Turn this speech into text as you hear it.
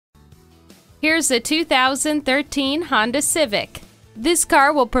Here's a 2013 Honda Civic. This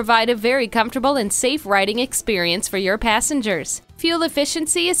car will provide a very comfortable and safe riding experience for your passengers. Fuel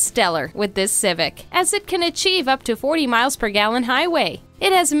efficiency is stellar with this Civic, as it can achieve up to 40 miles per gallon highway.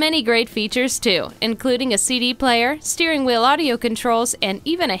 It has many great features too, including a CD player, steering wheel audio controls, and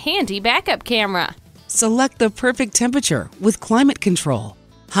even a handy backup camera. Select the perfect temperature with climate control.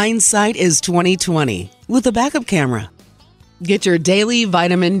 Hindsight is 20/20 with a backup camera. Get your daily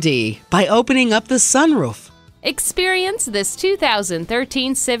vitamin D by opening up the sunroof. Experience this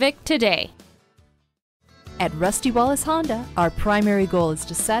 2013 Civic today. At Rusty Wallis Honda, our primary goal is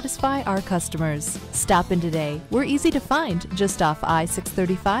to satisfy our customers. Stop in today. We're easy to find just off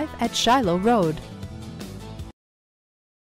I-635 at Shiloh Road.